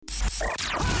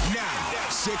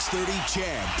630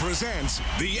 CHED presents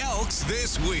the Elks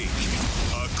This Week.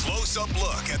 A close-up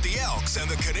look at the Elks and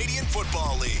the Canadian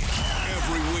Football League.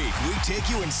 Every week, we take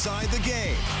you inside the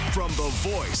game. From the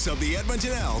voice of the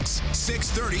Edmonton Elks,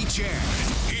 630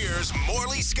 CHED. Here's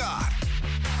Morley Scott.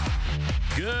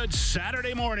 Good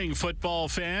Saturday morning, football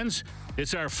fans.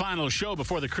 It's our final show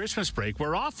before the Christmas break.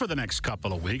 We're off for the next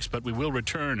couple of weeks, but we will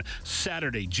return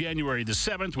Saturday, January the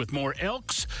 7th with more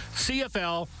Elks,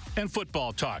 CFL, and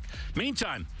football talk.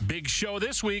 Meantime, big show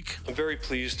this week. I'm very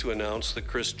pleased to announce that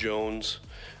Chris Jones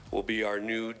will be our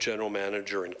new general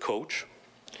manager and coach.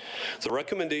 The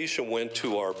recommendation went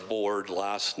to our board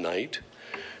last night,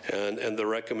 and the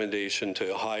recommendation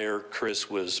to hire Chris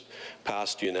was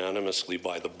passed unanimously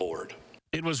by the board.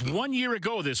 It was 1 year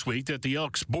ago this week that the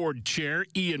Elks board chair,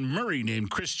 Ian Murray,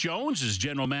 named Chris Jones as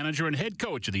general manager and head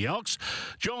coach of the Elks.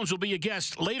 Jones will be a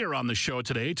guest later on the show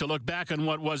today to look back on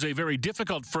what was a very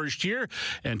difficult first year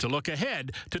and to look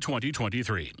ahead to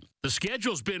 2023. The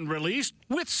schedule's been released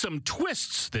with some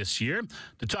twists this year.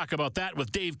 To talk about that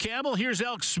with Dave Campbell, here's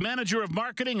Elks manager of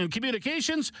marketing and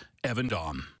communications, Evan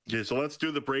Daum. Okay, so let's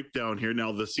do the breakdown here.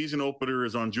 Now, the season opener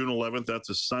is on June 11th. That's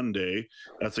a Sunday.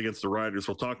 That's against the Riders.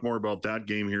 We'll talk more about that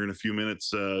game here in a few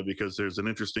minutes because there's an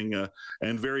interesting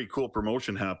and very cool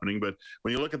promotion happening. But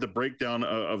when you look at the breakdown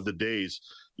of the days,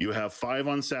 you have 5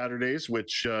 on Saturdays,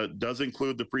 which does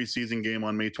include the preseason game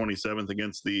on May 27th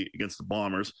against the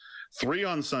Bombers. 3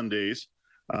 on Sundays,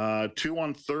 2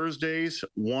 on Thursdays,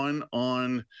 1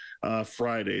 on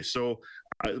Friday. So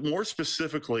more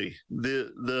specifically,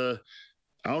 the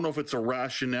I don't know if it's a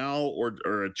rationale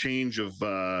or a change of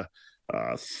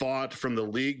thought from the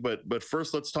league, but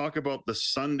first let's talk about the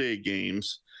Sunday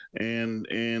games, and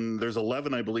there's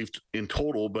 11, I believe, in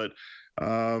total. But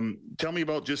tell me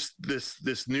about just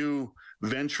this new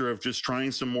venture of just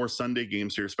trying some more Sunday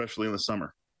games here, especially in the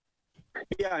summer.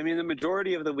 Yeah, I mean, the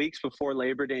majority of the weeks before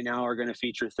Labor Day now are going to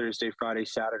feature Thursday, Friday,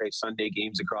 Saturday, Sunday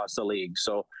games across the league.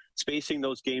 So spacing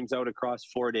those games out across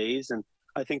 4 days, and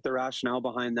I think the rationale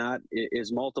behind that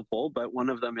is multiple, but one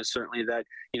of them is certainly that,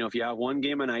 if you have one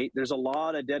game a night, there's a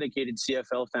lot of dedicated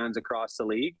CFL fans across the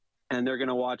league, and they're going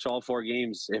to watch all 4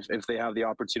 games if they have the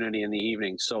opportunity in the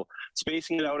evening. So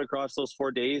spacing it out across those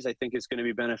 4 days, I think is going to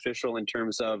be beneficial in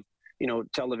terms of,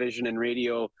 television and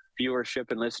radio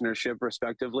viewership and listenership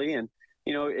respectively. And,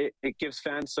 it gives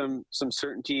fans some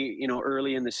certainty,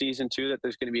 early in the season too, that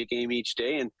there's going to be a game each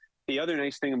day. And the other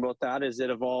nice thing about that is it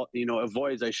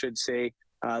avoids, I should say,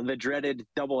 the dreaded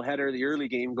doubleheader, the early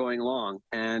game going long.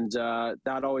 And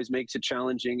that always makes it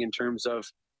challenging in terms of,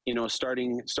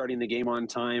 starting the game on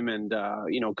time and,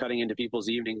 cutting into people's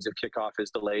evenings if kickoff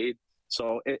is delayed.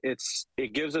 So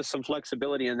it gives us some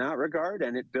flexibility in that regard,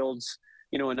 and it builds,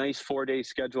 a nice 4-day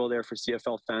schedule there for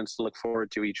CFL fans to look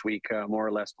forward to each week, more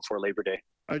or less before Labor Day.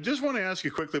 I just want to ask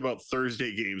you quickly about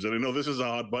Thursday games. And I know this is a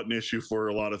hot button issue for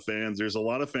a lot of fans. There's a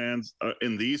lot of fans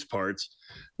in these parts.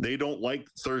 They don't like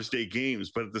Thursday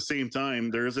games, but at the same time,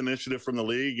 there is an initiative from the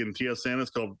league and TSN.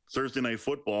 It's called Thursday Night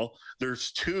Football.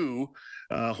 There's 2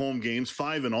 home games,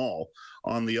 5 in all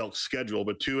on the Elks schedule,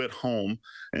 but 2 at home.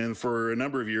 And for a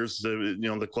number of years,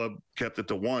 the club kept it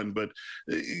to 1. But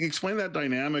explain that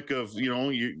dynamic of,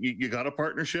 you got a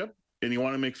partnership and you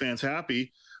want to make fans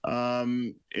happy.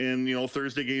 And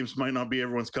Thursday games might not be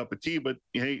everyone's cup of tea, but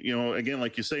hey, again,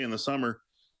 like you say, in the summer,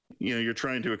 you're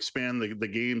trying to expand the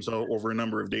games over a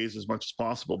number of days as much as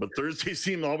possible. But Thursdays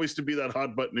seem always to be that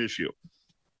hot button issue.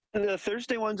 The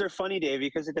Thursday ones are funny, Dave,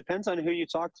 because it depends on who you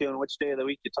talk to and which day of the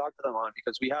week you talk to them on.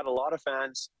 Because we had a lot of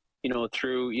fans,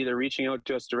 through either reaching out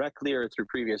to us directly or through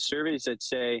previous surveys that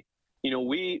say,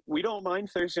 we don't mind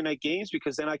Thursday night games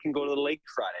because then I can go to the lake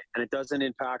Friday and it doesn't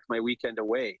impact my weekend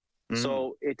away.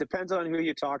 So it depends on who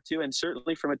you talk to. And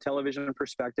certainly from a television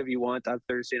perspective, you want that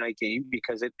Thursday night game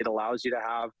because it allows you to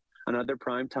have another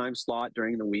prime time slot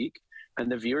during the week. And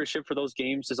the viewership for those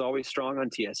games is always strong on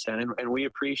TSN. And we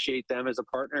appreciate them as a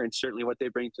partner and certainly what they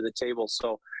bring to the table.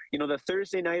 So, the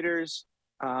Thursday nighters,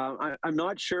 I'm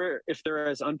not sure if they're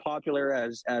as unpopular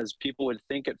as people would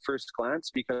think at first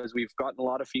glance, because we've gotten a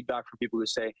lot of feedback from people who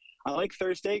say, I like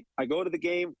Thursday. I go to the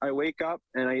game, I wake up,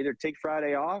 and I either take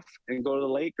Friday off and go to the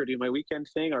lake or do my weekend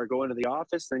thing or go into the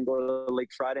office, then go to the lake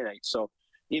Friday night. So,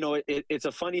 it's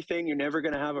a funny thing. You're never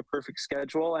going to have a perfect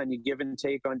schedule, and you give and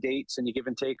take on dates and you give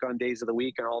and take on days of the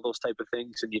week and all those type of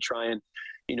things. And you try and,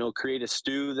 create a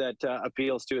stew that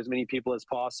appeals to as many people as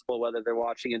possible, whether they're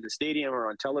watching in the stadium or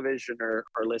on television or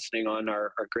listening on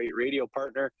our great radio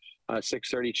partner,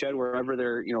 630 CHED, wherever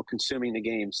they're, consuming the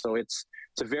game. So it's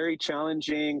a very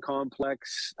challenging,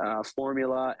 complex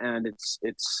formula, and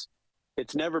it's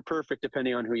never perfect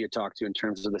depending on who you talk to in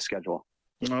terms of the schedule.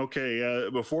 Okay,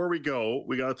 before we go,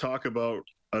 we got to talk about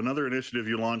another initiative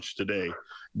you launched today.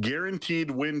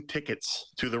 Guaranteed win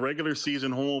tickets to the regular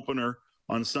season home opener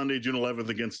on Sunday, June 11th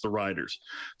against the Riders.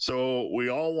 So we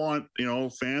all want,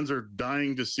 fans are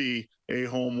dying to see a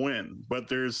home win, but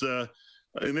there's an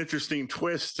interesting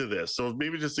twist to this. So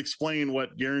maybe just explain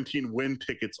what guaranteed win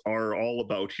tickets are all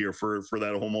about here for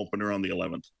that home opener on the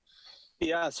 11th.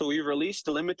 Yeah, so we've released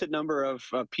a limited number of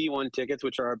P1 tickets,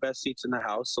 which are our best seats in the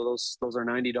house. So those are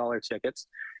 $90 tickets.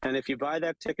 And if you buy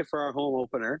that ticket for our home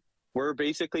opener, we're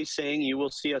basically saying you will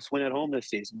see us win at home this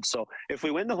season. So if we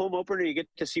win the home opener, you get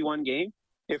to see one game.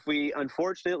 If we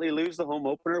unfortunately lose the home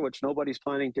opener, which nobody's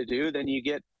planning to do, then you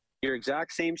get your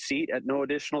exact same seat at no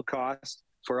additional cost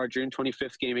for our June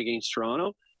 25th game against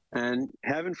Toronto. And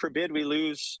heaven forbid we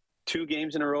lose 2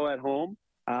 games in a row at home.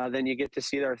 Then you get to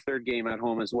see our 3rd game at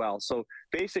home as well. So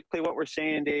basically what we're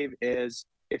saying, Dave, is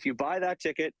if you buy that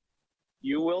ticket,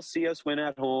 you will see us win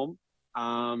at home.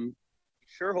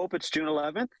 Sure hope it's June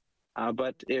 11th,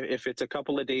 but if it's a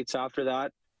couple of dates after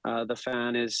that, the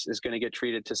fan is going to get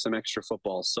treated to some extra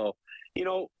football. So,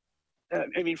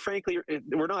 frankly,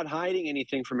 we're not hiding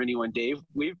anything from anyone, Dave.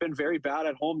 We've been very bad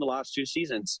at home the last 2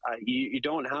 seasons. You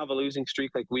don't have a losing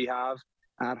streak like we have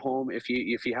at home if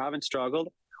you haven't struggled.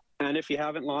 And if you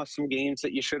haven't lost some games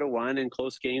that you should have won in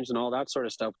close games and all that sort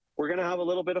of stuff, we're going to have a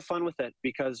little bit of fun with it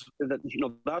because,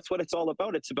 that's what it's all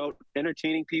about. It's about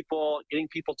entertaining people, getting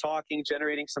people talking,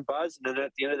 generating some buzz, and then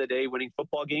at the end of the day, winning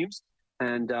football games.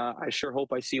 And I sure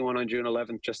hope I see one on June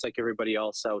 11th, just like everybody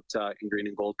else out in green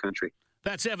and gold country.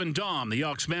 That's Evan Dom, the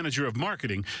Elks manager of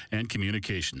marketing and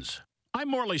communications. I'm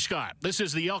Morley Scott. This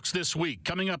is the Elks This Week.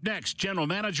 Coming up next, general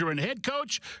manager and head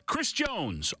coach Chris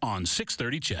Jones on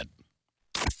 630 CHED.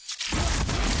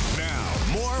 Now,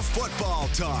 more football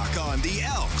talk on the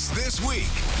Elks This Week.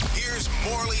 Here's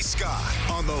Morley Scott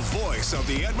on the voice of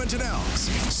the Edmonton Elks,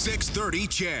 630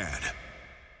 CHED.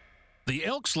 The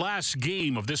Elks' last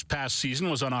game of this past season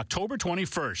was on October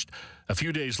 21st. A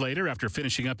few days later, after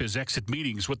finishing up his exit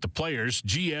meetings with the players,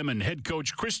 GM and head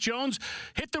coach Chris Jones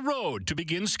hit the road to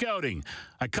begin scouting.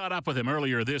 I caught up with him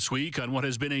earlier this week on what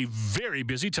has been a very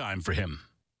busy time for him.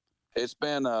 It's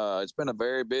been a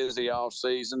very busy off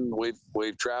season.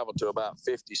 We've traveled to about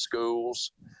 50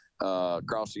 schools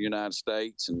across the United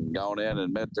States and gone in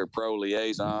and met their pro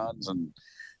liaisons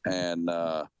and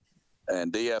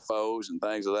DFOs and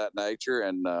things of that nature.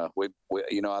 And we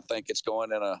I think it's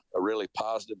going in a really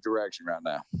positive direction right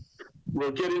now.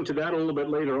 We'll get into that a little bit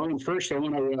later on. First, I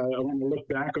want to look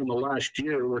back on the last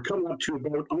year. We're coming up to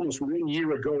about almost 1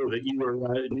 year ago that you were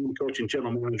named coach and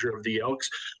general manager of the Elks.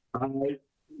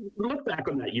 Look back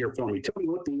on that year for me. Tell me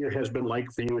what the year has been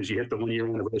like for you as you hit the 1 year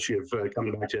anniversary of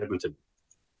coming back to Edmonton.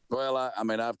 Well,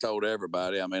 I've told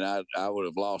everybody. I would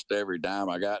have lost every dime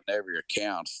I got in every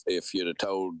account if you'd have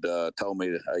told me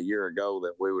a year ago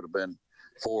that we would have been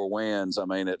 4 wins.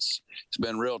 It's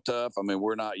been real tough.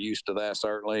 We're not used to that,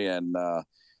 certainly. And,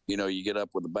 you get up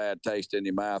with a bad taste in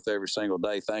your mouth every single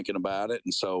day thinking about it.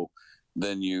 And so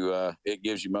then it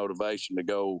gives you motivation to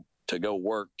go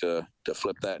work to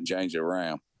flip that and change it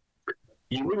around.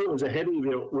 You knew it was ahead of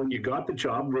you when you got the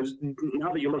job.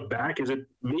 Now that you look back, is it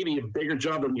maybe a bigger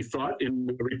job than you thought in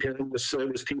repairing this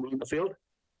team on the field?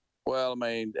 Well,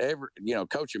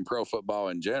 coaching pro football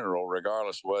in general,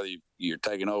 regardless of whether you're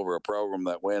taking over a program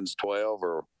that wins 12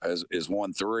 or is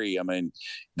won 3,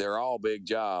 they're all big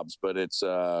jobs. But it's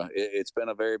been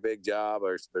a very big job.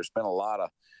 There's been a lot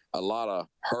of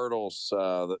hurdles,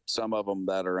 some of them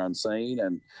that are unseen,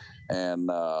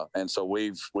 and so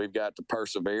we've got to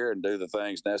persevere and do the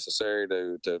things necessary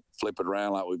to flip it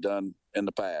around like we've done in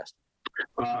the past.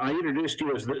 I introduced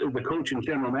you as the coach and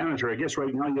general manager. I guess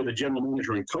right now you're the general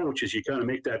manager and coach as you kind of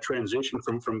make that transition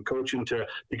from coaching to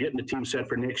getting the team set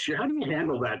for next year. How do you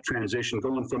handle that transition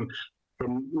going from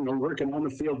working on the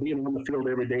field, being on the field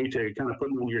every day to kind of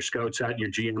putting on your scout's hat, your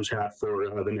GM's hat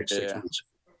for the next 6 months?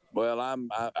 Well,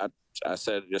 I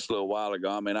said it just a little while ago.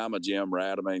 I'm a gym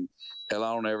rat. Hell,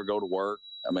 I don't ever go to work.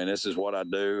 This is what I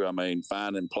do.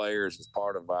 Finding players is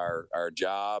part of our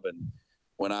job. And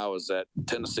when I was at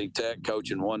Tennessee Tech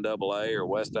coaching 1AA or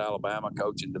West Alabama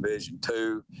coaching Division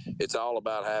II, it's all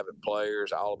about having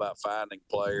players, all about finding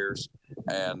players,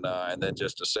 and then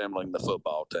just assembling the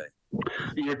football team.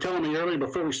 You were telling me earlier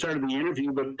before we started the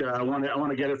interview, but I want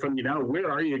to get it from you now. Where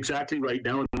are you exactly right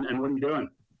now, and what are you doing?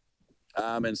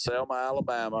 I'm in Selma,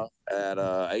 Alabama at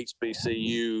a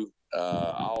HBCU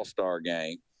All-Star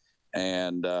game.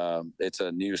 and it's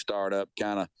a new startup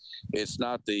kind of. It's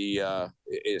not the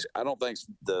I don't think it's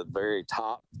the very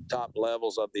top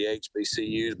levels of the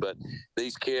HBCUs, but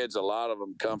these kids, a lot of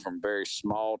them come from very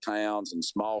small towns and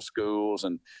small schools,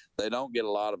 and they don't get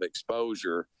a lot of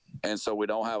exposure, and so we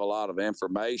don't have a lot of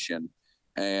information.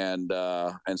 And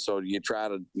so you try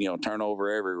to, turn over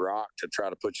every rock to try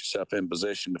to put yourself in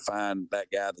position to find that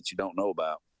guy that you don't know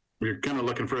about. You're kind of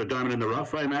looking for a diamond in the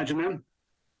rough, I imagine, then?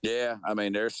 Yeah, I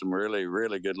mean, there's some really,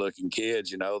 really good-looking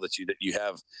kids, that you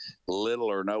have little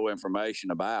or no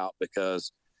information about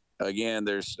because, again,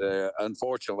 there's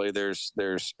unfortunately there's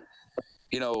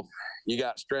you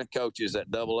got strength coaches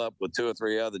that double up with 2 or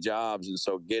 3 other jobs, and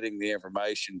so getting the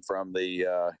information from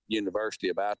the university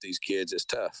about these kids is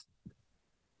tough.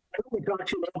 We talked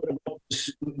to you a little bit about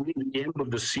the end of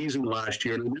the season last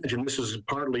year, and I imagine this is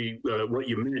partly what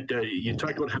you meant. You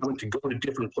talked about having to go to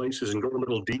different places and go a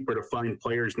little deeper to find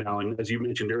players now, and as you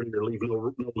mentioned earlier, leave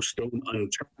no stone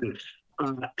unturned.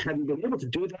 Have you been able to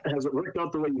do that? Has it worked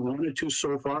out the way you wanted to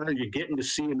so far? Are you getting to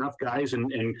see enough guys and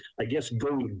I guess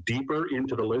going deeper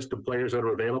into the list of players that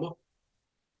are available?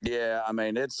 Yeah, I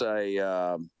mean, it's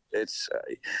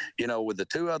with the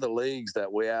 2 other leagues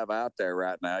that we have out there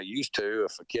right now, used to,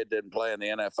 if a kid didn't play in the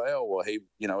NFL, well, he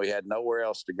had nowhere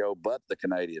else to go but the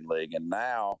Canadian League. And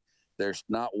now there's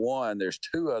not one, there's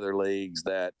 2 other leagues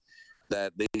that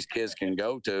these kids can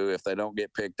go to if they don't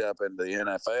get picked up into the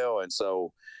NFL. And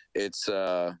so it's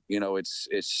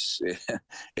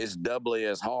it's doubly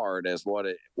as hard as what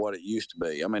it used to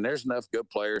be. I mean, there's enough good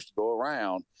players to go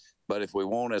around. But if we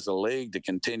want as a league to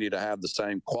continue to have the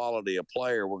same quality of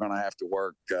player, we're going to have to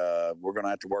work. We're going to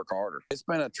have to work harder. It's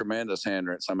been a tremendous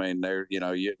hindrance. I mean,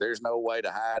 there's no way to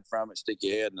hide from it, stick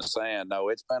your head in the sand. No,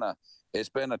 it's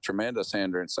been a tremendous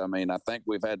hindrance. I mean, I think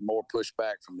we've had more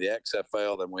pushback from the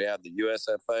XFL than we have the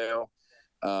USFL.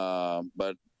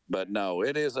 But no,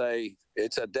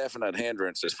 it's a definite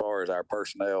hindrance as far as our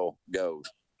personnel goes.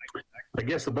 I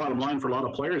guess the bottom line for a lot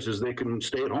of players is they can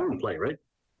stay at home and play, right?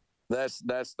 That's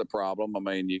the problem. I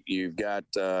mean, you've got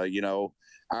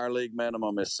our league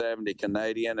minimum is 70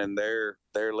 Canadian, and their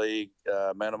league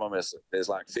minimum is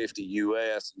like 50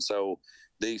 US. And so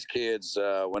these kids,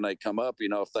 when they come up,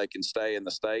 if they can stay in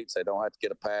the States, they don't have to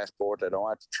get a passport, they don't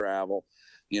have to travel.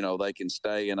 They can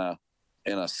stay in a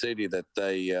city that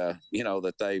they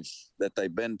that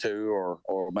they've been to,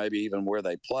 or maybe even where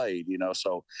they played.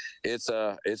 So it's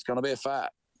going to be a fight.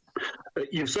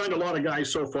 You've signed a lot of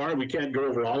guys so far. We can't go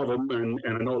over all of them, and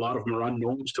I know a lot of them are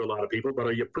unknowns to a lot of people, but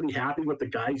are you pretty happy with the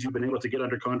guys you've been able to get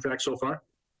under contract so far?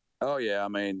 Oh, yeah. I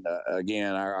mean,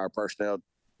 again, our personnel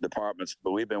departments,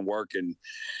 but we've been working,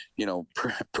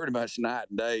 pretty much night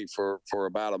and day for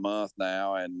about a month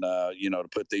now, and, to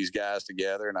put these guys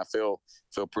together, and I feel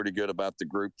pretty good about the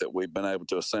group that we've been able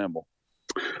to assemble.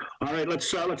 All right, let's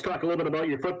talk a little bit about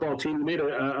your football team. You made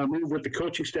a move with the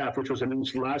coaching staff, which was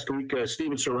announced last week.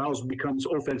 Steven Sorrells becomes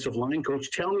offensive line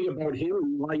coach. Tell me about him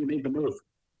and why you made the move.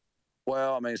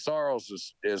 Well, I mean, Sorrells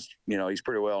is he's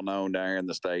pretty well known down here in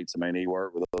the States. I mean, he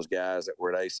worked with those guys that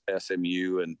were at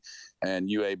SMU and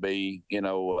UAB,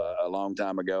 a long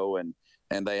time ago, and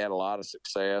they had a lot of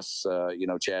success,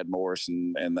 Chad Morris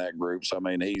and that group. So, I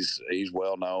mean, he's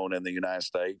well known in the United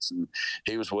States, and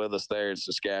he was with us there in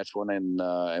Saskatchewan,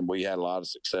 and we had a lot of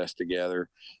success together.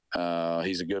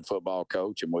 He's a good football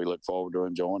coach, and we look forward to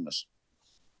him joining us.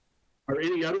 Are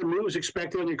any other moves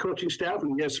expected on your coaching staff?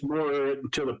 And yes, more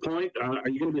to the point, are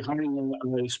you going to be hiring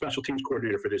a special teams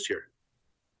coordinator for this year?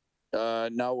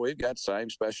 No, we've got the same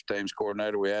special teams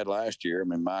coordinator we had last year. I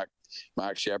mean,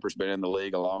 Mike Shepard's been in the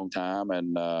league a long time,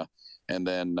 and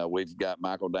then we've got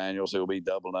Michael Daniels, who'll be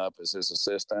doubling up as his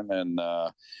assistant, and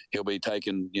he'll be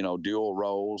taking dual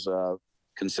roles.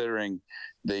 Considering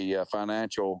the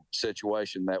financial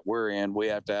situation that we're in, we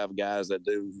have to have guys that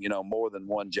do more than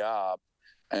one job,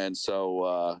 and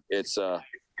so it's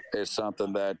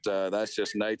something that that's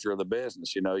just nature of the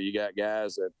business. You got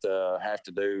guys that have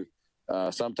to do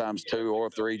sometimes 2 or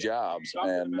 3 jobs,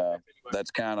 and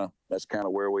that's kind of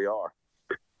where we are.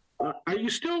 Are you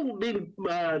still being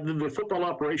the football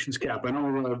operations cap? I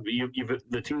know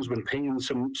the team's been paying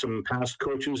some past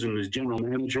coaches and as general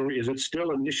manager. Is it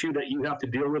still an issue that you have to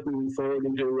deal with moving forward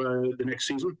into the next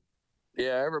season?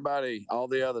 Yeah, all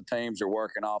the other teams are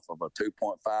working off of a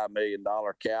 $2.5 million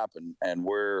cap, and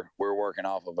we're working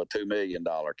off of a $2 million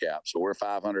cap. So we're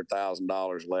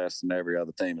 $500,000 less than every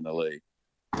other team in the league.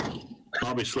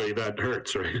 Obviously, that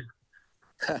hurts, right?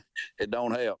 It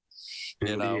don't help.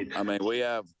 Indeed. I mean, we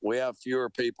have fewer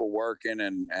people working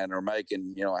and are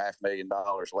making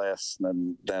 $500,000 less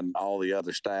than all the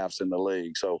other staffs in the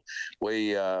league. So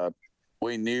we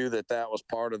we knew that was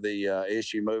part of the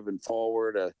issue moving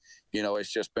forward.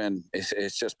 It's just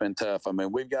been tough. I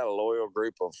mean, we've got a loyal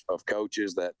group of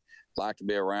coaches that like to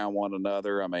be around one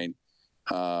another. I mean,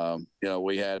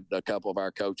 we had a couple of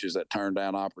our coaches that turned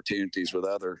down opportunities with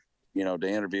other, to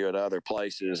interview at other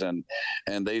places. And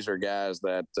these are guys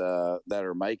that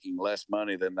are making less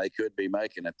money than they could be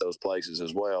making at those places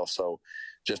as well. So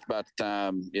just about the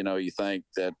time, you think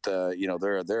that,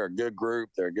 they're a good group.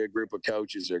 They're a good group of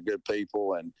coaches. They're good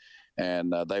people.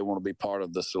 And they want to be part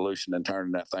of the solution and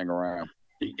turning that thing around.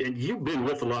 And you've been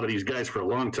with a lot of these guys for a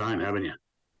long time, haven't you?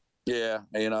 Yeah,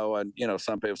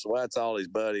 some people say, well, that's all his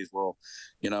buddies. Well,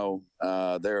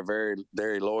 they're a very,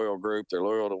 very loyal group. They're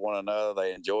loyal to one another.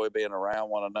 They enjoy being around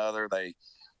one another. They,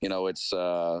 it's,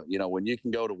 when you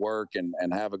can go to work and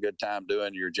have a good time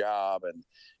doing your job. And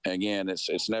again,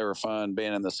 it's never fun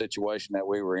being in the situation that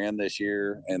we were in this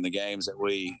year and the games that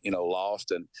we,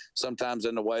 lost. And sometimes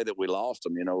in the way that we lost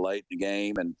them, late in the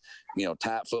game and,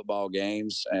 tight football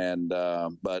games. And,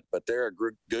 but they're a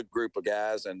good group of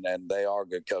guys and they are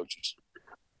good coaches.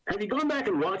 Have you gone back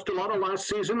and watched a lot of last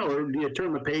season, or do you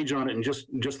turn the page on it and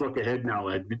just look ahead now?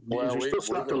 Is there still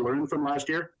stuff to learn from last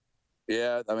year?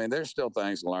 Yeah, I mean, there's still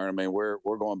things to learn. I mean, we're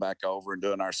going back over and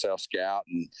doing our self-scout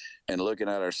and looking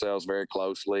at ourselves very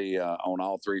closely on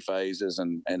all three phases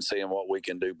and seeing what we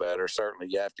can do better. Certainly,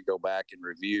 you have to go back and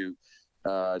review.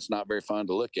 It's not very fun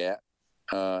to look at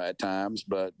times,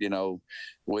 but,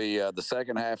 we the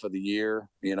second half of the year,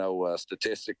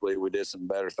 statistically, we did some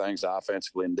better things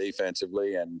offensively and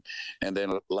defensively. And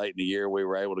then late in the year, we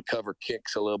were able to cover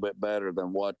kicks a little bit better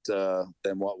than what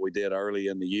we did early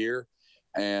in the year.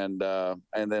 And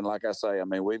then, like I say, I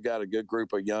mean, we've got a good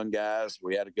group of young guys.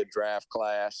 We had a good draft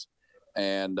class.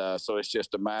 And so it's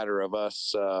just a matter of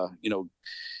us,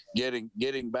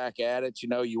 getting back at it.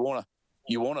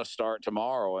 You want to start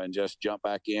tomorrow and just jump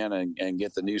back in and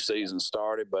get the new season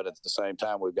started. But at the same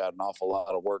time, we've got an awful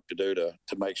lot of work to do to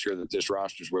make sure that this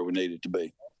roster is where we need it to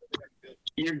be.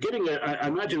 You're getting, I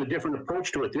imagine, a different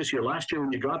approach to it this year. Last year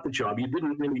when you got the job, you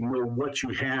didn't really know what you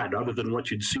had other than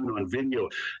what you'd seen on video.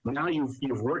 Now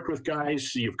you've worked with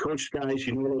guys, you've coached guys,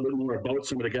 you know a little bit more about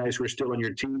some of the guys who are still on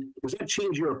your team. Does that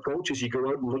change your approach as you go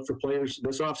out and look for players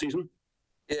this offseason?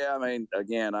 Yeah, I mean,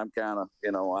 again, I'm kind of,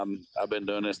 I've been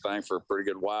doing this thing for a pretty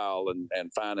good while,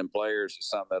 and finding players is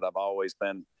something that I've always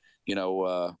been,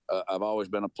 I've always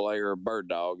been a player, a bird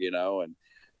dog,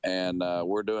 and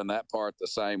we're doing that part the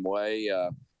same way.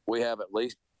 We have at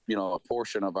least, a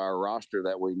portion of our roster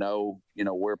that we know,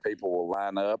 where people will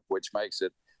line up, which makes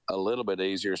it a little bit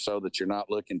easier so that you're not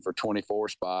looking for 24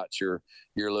 spots. You're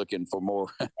looking for more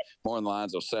in the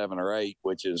lines of 7 or 8,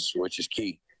 which is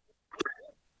key.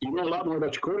 You know a lot more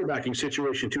about your quarterbacking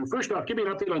situation, too. First off, give me an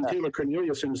update on Taylor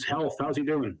Corneliuson's health. How's he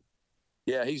doing?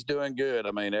 Yeah, he's doing good.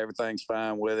 I mean, everything's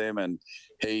fine with him, and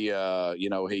he,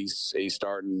 he's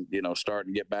starting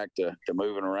to get back to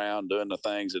moving around, doing the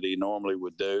things that he normally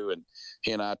would do. And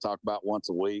he and I talk about once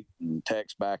a week and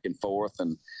text back and forth.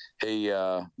 And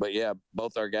but yeah,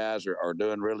 both our guys are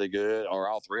doing really good, or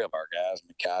all three of our guys,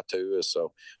 Mekhi too.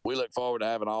 So we look forward to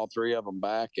having all three of them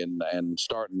back and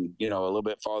starting, a little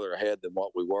bit farther ahead than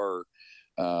what we were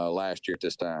last year at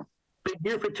this time. Big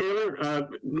year for Taylor,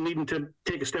 needing to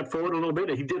take a step forward a little bit.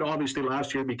 He did obviously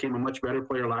last year, became a much better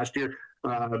player last year.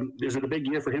 Is it a big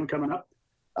year for him coming up?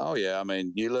 Oh, yeah. I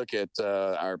mean, you look at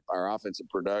our offensive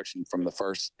production from the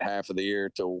first half of the year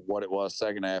to what it was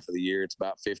second half of the year. It's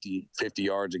about 50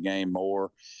 yards a game more.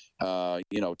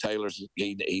 Taylor's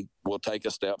he will take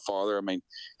a step farther. I mean,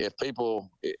 if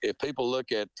people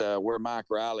look at where Mike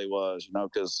Riley was,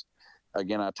 because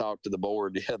again, I talked to the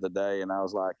board the other day, and I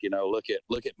was like, look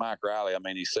at Mike Riley. I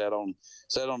mean, he sat on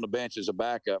the bench as a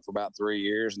backup for about 3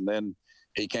 years, and then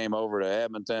he came over to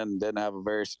Edmonton and didn't have a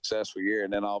very successful year.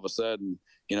 And then all of a sudden,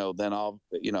 he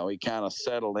kind of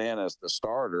settled in as the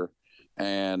starter,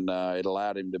 and it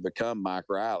allowed him to become Mike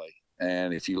Riley.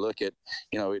 And if you look at,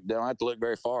 you don't have to look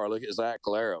very far. Look at Zach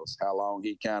Collaros, how long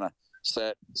he kind of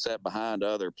sat behind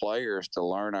other players to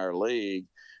learn our league.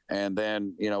 And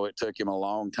then, it took him a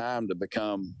long time to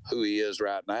become who he is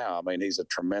right now. I mean, he's a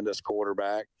tremendous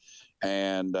quarterback.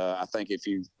 And I think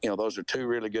those are two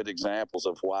really good examples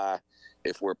of why,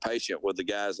 if we're patient with the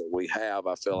guys that we have,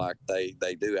 I feel like they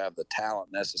do have the talent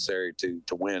necessary to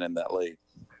win in that league.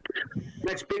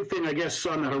 Next big thing, I guess,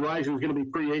 on the horizon is going to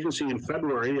be free agency in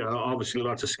February. Obviously,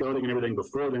 lots of scouting and everything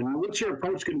before then. What's your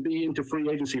approach going to be into free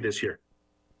agency this year?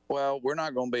 Well, we're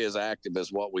not going to be as active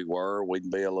as what we were. We can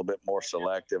be a little bit more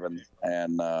selective,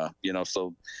 and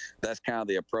so that's kind of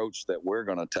the approach that we're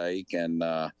going to take. And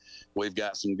we've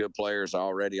got some good players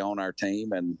already on our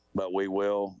team, but we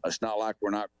will. It's not like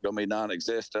we're not going to be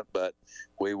non-existent, but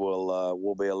we will.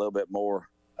 We'll be a little bit more,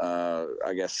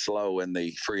 slow in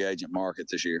the free agent market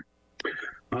this year.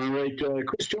 All right,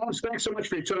 Chris Jones, thanks so much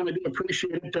for your time. I do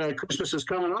appreciate it. Christmas is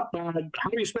coming up. How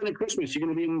are you spending Christmas? You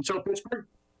going to be in South Pittsburgh?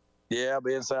 Yeah, I'll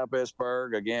be in South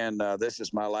Pittsburgh. Again, this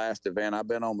is my last event. I've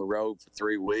been on the road for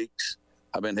 3 weeks.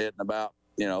 I've been hitting about,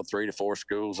 3 to 4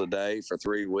 schools a day for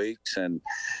 3 weeks, and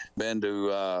been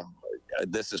to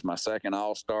this is my second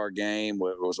All-Star game.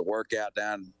 It was a workout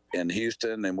down in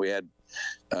Houston, and we had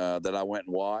that I went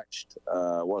and watched.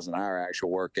 It wasn't our actual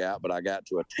workout, but I got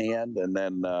to attend. And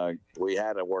then we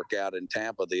had a workout in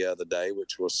Tampa the other day,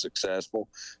 which was successful.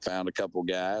 Found a couple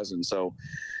guys. And so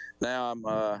now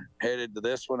I'm headed to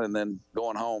this one and then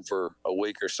going home for a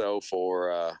week or so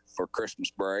for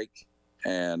Christmas break,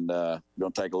 and going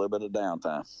to take a little bit of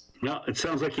downtime. Well, it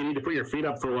sounds like you need to put your feet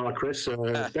up for a while, Chris.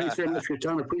 Thanks very much for your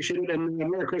time. I appreciate it. And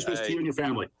Merry Christmas to you and your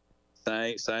family.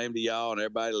 Thanks. Same to y'all and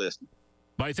everybody listening.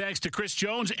 My thanks to Chris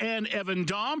Jones and Evan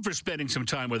Dom for spending some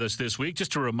time with us this week.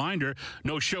 Just a reminder,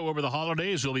 no show over the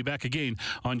holidays. We'll be back again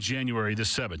on January the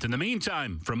 7th. In the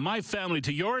meantime, from my family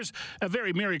to yours, a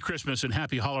very Merry Christmas and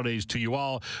Happy Holidays to you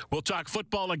all. We'll talk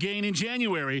football again in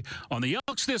January on the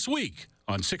Elks This Week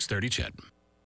on 630 CHED.